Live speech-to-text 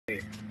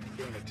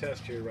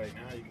test here right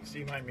now. You can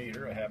see my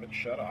meter. I have it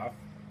shut off.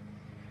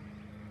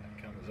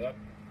 That comes up,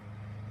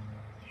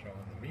 showing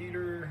the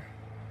meter.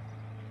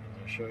 I'm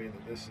going to show you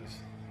that this is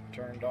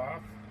turned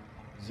off.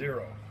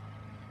 0.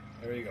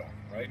 There you go.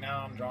 Right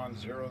now I'm drawing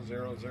 0,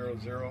 0, 0,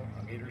 0.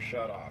 My meter's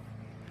shut off.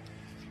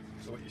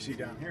 So what you see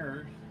down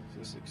here is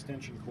this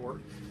extension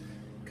cord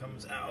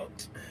comes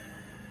out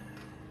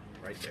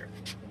right there.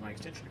 My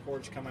extension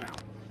cord's coming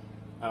out.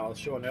 I'll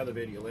show another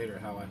video later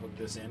how I hook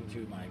this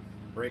into my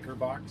breaker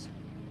box.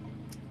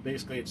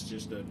 Basically it's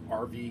just an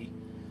RV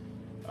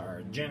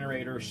or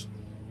generator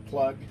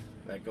plug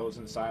that goes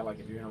inside, like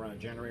if you're going to run a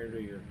generator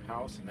to your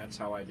house, and that's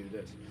how I do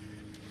this.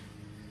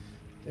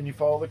 Then you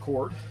follow the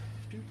cord.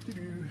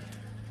 This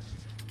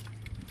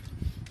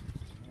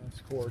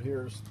cord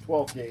here is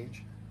 12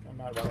 gauge. I'm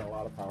not running a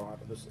lot of power on it,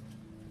 but this is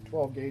a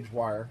 12 gauge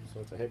wire, so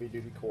it's a heavy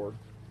duty cord.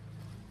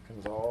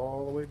 Comes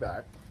all the way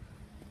back.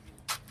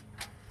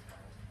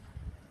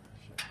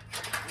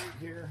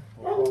 Here,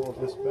 we'll follow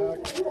this back.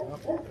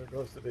 Oh, there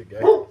goes the big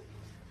guy.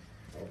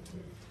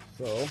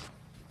 So,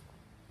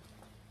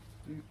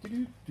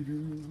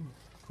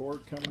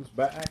 cord comes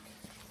back.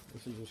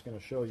 This is just going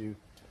to show you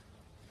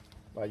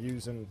by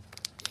using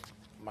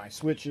my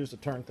switches to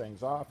turn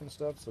things off and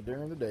stuff. So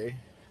during the day,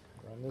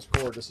 run this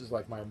cord. This is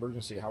like my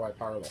emergency, how I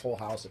power the whole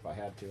house if I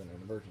had to in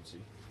an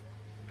emergency.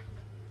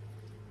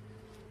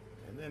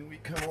 And then we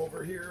come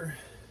over here,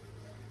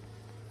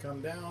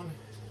 come down,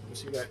 you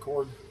see that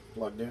cord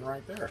plugged in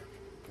right there.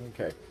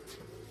 Okay.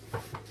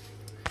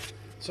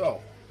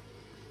 So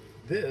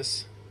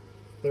this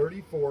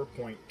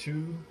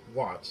 34.2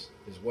 watts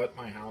is what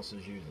my house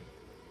is using.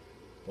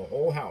 The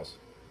whole house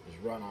is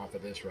run off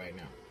of this right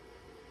now.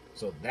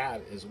 So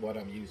that is what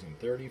I'm using,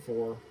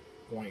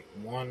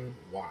 34.1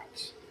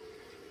 watts.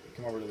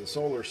 Come over to the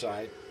solar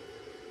side.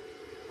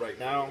 Right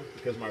now,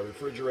 because my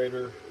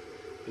refrigerator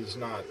is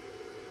not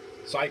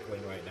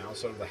cycling right now,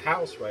 so the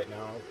house right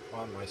now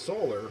on my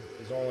solar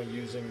is only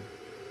using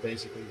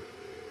basically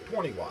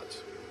 20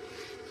 watts.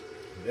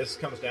 And this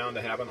comes down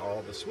to having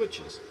all the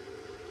switches.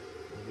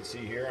 You can see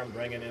here I'm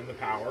bringing in the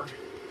power.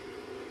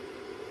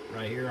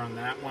 Right here on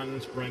that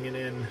one's bringing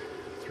in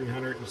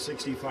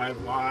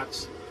 365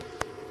 watts.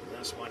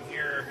 This one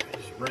here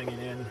is bringing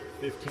in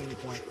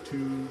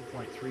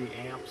 15.2.3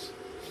 amps.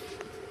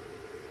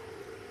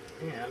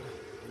 And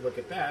look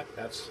at that,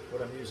 that's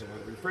what I'm using. When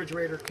the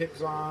refrigerator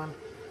kicks on,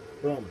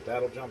 boom,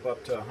 that'll jump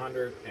up to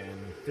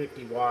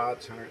 150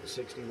 watts,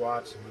 160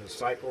 watts. When it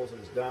cycles and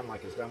it's done,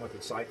 like it's done with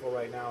its cycle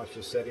right now, it's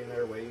just sitting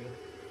there waiting.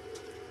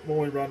 I'm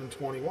only running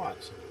 20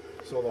 watts.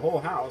 So the whole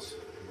house,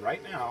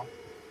 right now,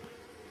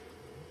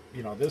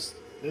 you know, this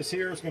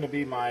here is going to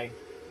be the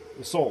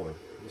solar.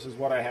 This is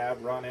what I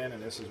have running,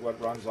 and this is what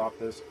runs off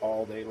this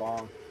all day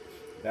long.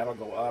 That'll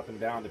go up and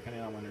down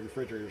depending on when the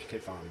refrigerators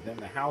kick on. Then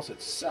the house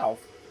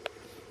itself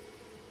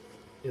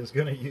is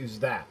going to use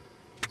that.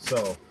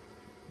 So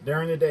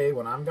during the day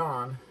when I'm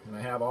gone, and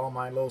I have all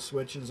my little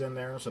switches in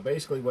there, so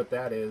basically what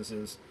that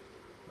is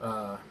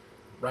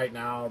right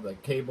now the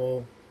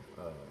cable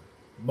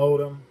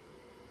modem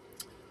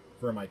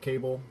for my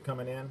cable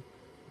coming in,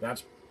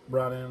 that's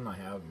running. I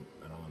have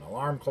an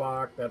alarm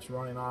clock that's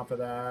running off of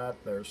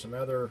that. There's some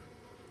other,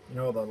 you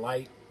know, the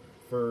light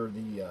for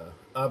the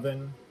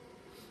oven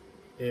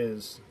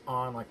is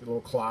on, like the little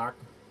clock.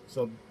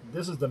 So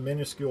this is the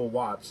minuscule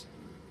watts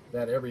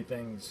that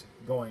everything's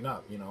going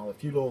up. You know, a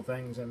few little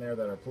things in there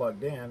that are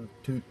plugged in,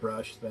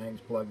 toothbrush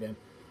things plugged in.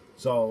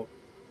 So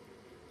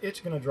it's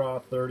going to draw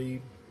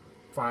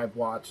 35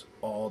 watts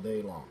all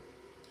day long.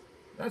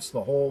 That's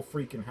the whole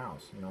freaking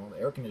house. You know, the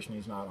air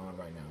conditioning's not on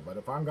right now. But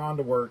if I'm gone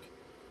to work,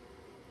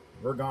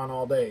 we're gone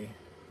all day.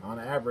 On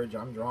average,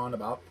 I'm drawing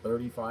about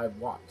 35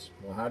 watts.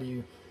 Well, how do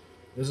you,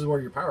 this is where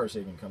your power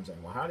saving comes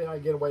in. Well, how do I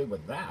get away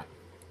with that?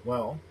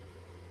 Well,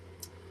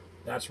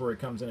 that's where it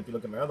comes in. If you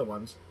look at my other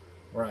ones,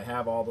 where I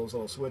have all those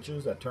little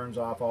switches that turns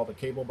off all the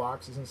cable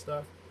boxes and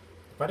stuff.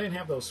 If I didn't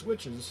have those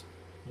switches,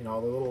 you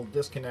know, the little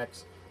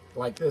disconnects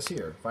like this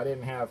here, if I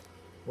didn't have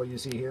what you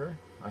see here,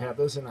 I have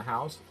this in the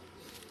house,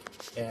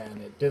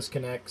 and it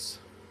disconnects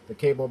the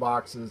cable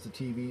boxes, the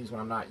TVs when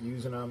I'm not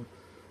using them,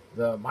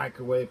 the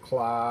microwave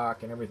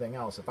clock and everything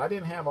else. If I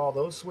didn't have all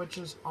those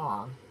switches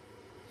on,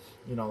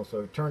 you know, so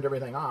it turned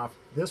everything off,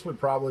 this would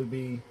probably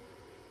be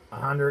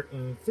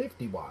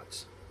 150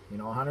 watts, you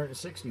know,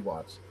 160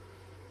 watts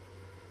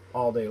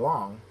all day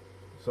long.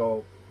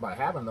 So by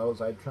having those,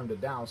 I trimmed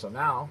it down. So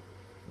now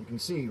you can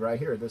see right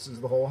here, this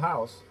is the whole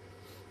house,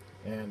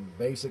 and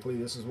basically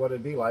this is what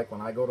it'd be like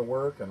when I go to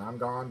work and I'm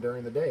gone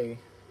during the day.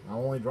 I'm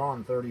only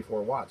drawing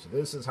 34 watts.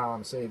 This is how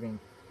I'm saving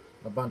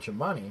a bunch of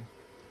money.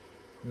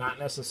 Not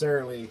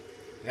necessarily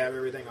have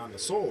everything on the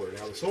solar.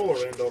 Now the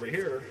solar end over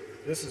here,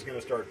 this is going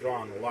to start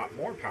drawing a lot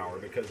more power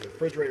because the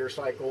refrigerator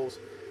cycles,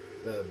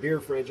 the beer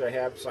fridge I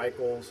have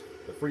cycles,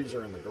 the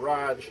freezer in the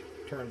garage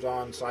turns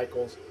on,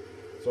 cycles.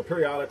 So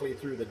periodically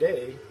through the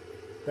day,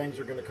 things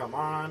are going to come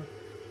on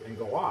and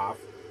go off,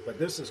 but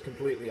this is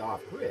completely off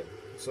grid.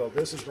 So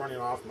this is running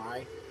off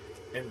my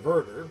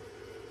inverter.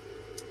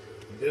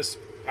 This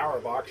power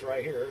box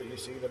right here, you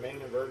see the main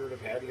inverter, the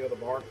patio, the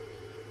bar.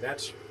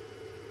 That's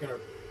going to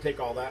take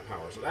all that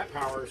power. So that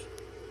power's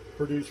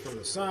produced from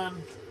the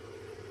sun,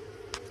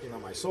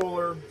 my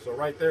solar. So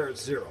right there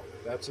it's zero.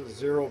 That's a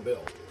zero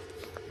bill.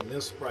 And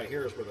this right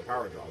here is where the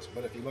power draws.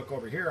 But if you look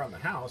over here on the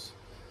house,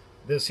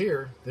 this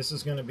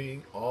is going to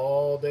be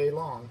all day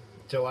long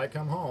until I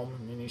come home,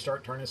 and then you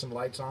start turning some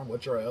lights on,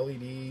 which are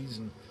LEDs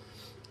and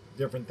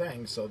different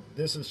things. So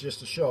this is just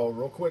to show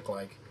real quick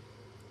like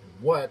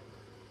what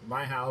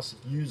my house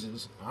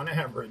uses on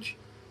average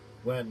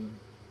when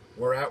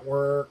we're at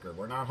work or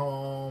we're not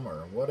home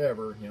or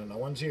whatever, no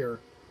one's here.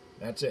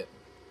 That's it,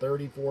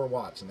 34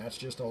 watts, and that's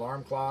just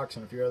alarm clocks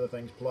and a few other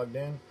things plugged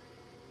in.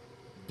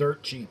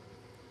 Dirt cheap.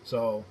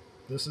 So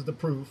this is the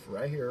proof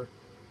right here,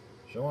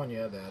 showing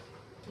you that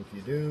if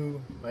you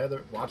do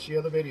watch the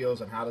other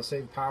videos on how to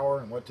save power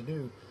and what to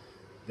do,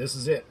 this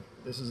is it.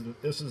 This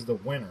is the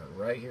winner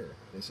right here.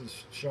 This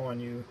is showing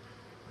you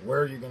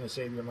where you're going to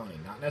save your money.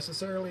 Not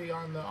necessarily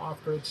on the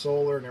off-grid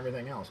solar and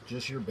everything else,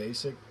 just your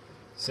basic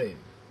saving.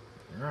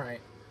 All right.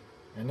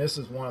 And this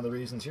is one of the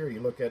reasons here. You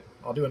look at,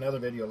 I'll do another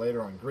video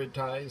later on grid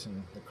ties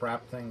and the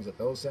crap things that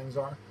those things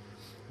are.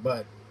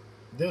 But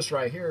this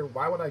right here,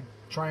 why would I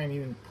try and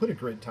even put a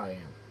grid tie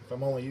in? If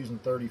I'm only using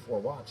 34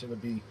 watts, it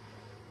would be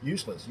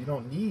useless. You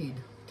don't need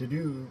to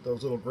do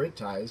those little grid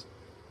ties.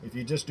 If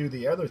you just do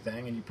the other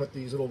thing and you put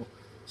these little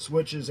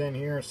switches in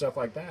here and stuff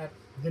like that,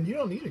 then you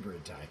don't need a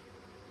grid tie.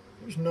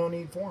 There's no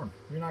need for them.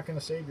 You're not going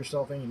to save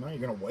yourself any money.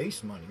 You're going to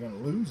waste money. You're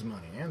going to lose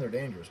money, and they're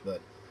dangerous.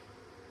 But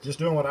just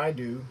doing what I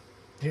do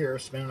here,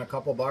 spending a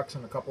couple bucks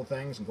on a couple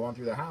things and going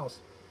through the house,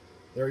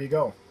 there you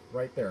go,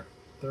 right there,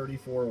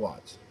 34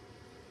 watts.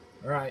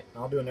 All right,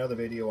 I'll do another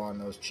video on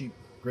those cheap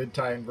grid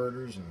tie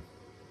inverters and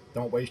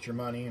don't waste your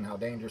money and how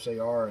dangerous they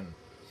are and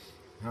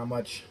how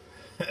much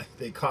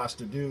they cost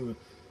to do,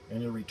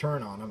 and your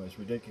return on them is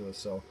ridiculous.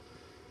 So,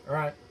 all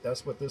right,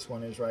 that's what this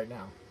one is right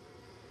now.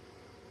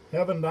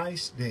 Have a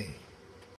nice day.